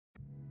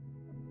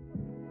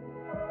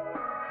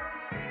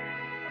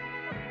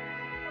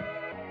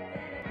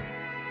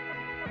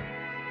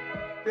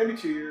maybe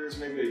 2 years,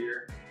 maybe a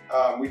year.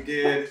 We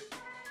did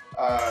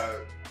a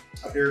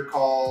beer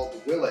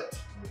called Willet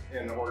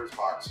in the orders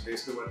box.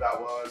 Basically what that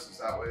was is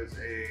that was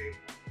a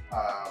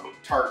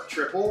tart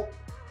triple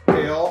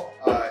ale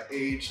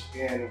aged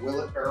in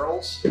Willet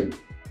barrels, and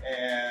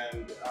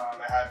it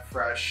had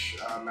fresh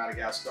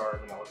Madagascar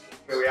vanilla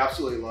beans. But we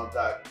absolutely loved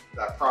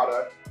that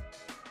product.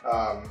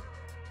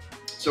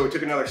 So we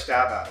took another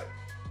stab at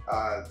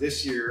it.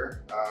 This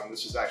year,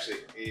 this is actually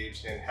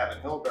aged in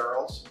Heavanilla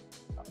barrels,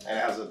 and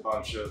it has a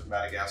bunch of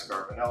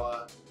Madagascar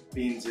vanilla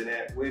beans in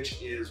it,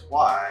 which is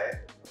why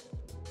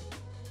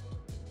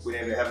we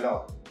named it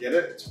Heavanilla. Get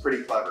it? It's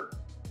pretty clever.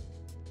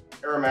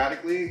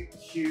 Aromatically,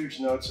 huge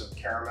notes of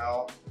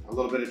caramel, a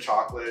little bit of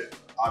chocolate,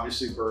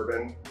 obviously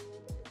bourbon,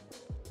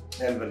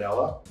 and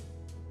vanilla.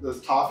 The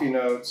toffee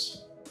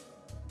notes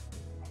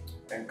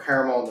and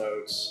caramel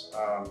notes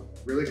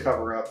really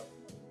cover up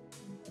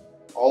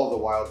all of the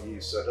wild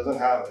yeast. So it doesn't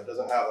have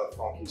a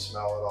funky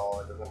smell at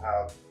all. It doesn't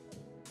have,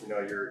 you know,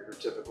 your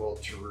typical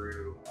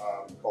Teru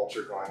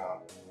culture going on.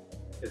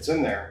 It's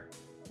in there.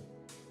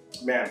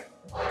 Man,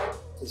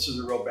 this is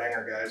a real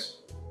banger, guys.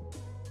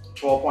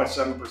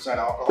 12.7%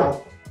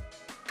 alcohol.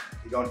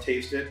 You don't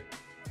taste it.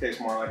 It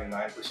tastes more like a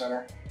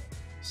 9%er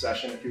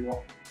session, if you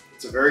will.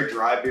 It's a very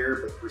dry beer,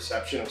 but the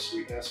perception of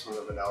sweetness from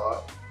the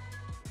vanilla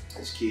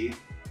is key.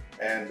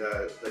 And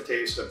the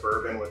taste of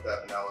bourbon with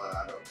that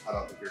vanilla, I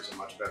don't think there's a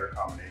much better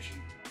combination.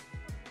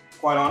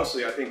 Quite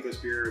honestly, I think this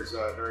beer is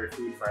very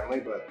food friendly,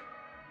 but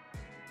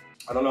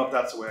I don't know if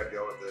that's the way I'd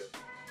go with it.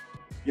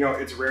 You know,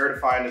 it's rare to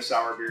find a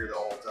sour beer that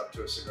holds up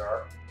to a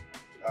cigar,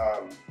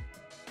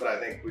 but I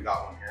think we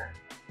got one here.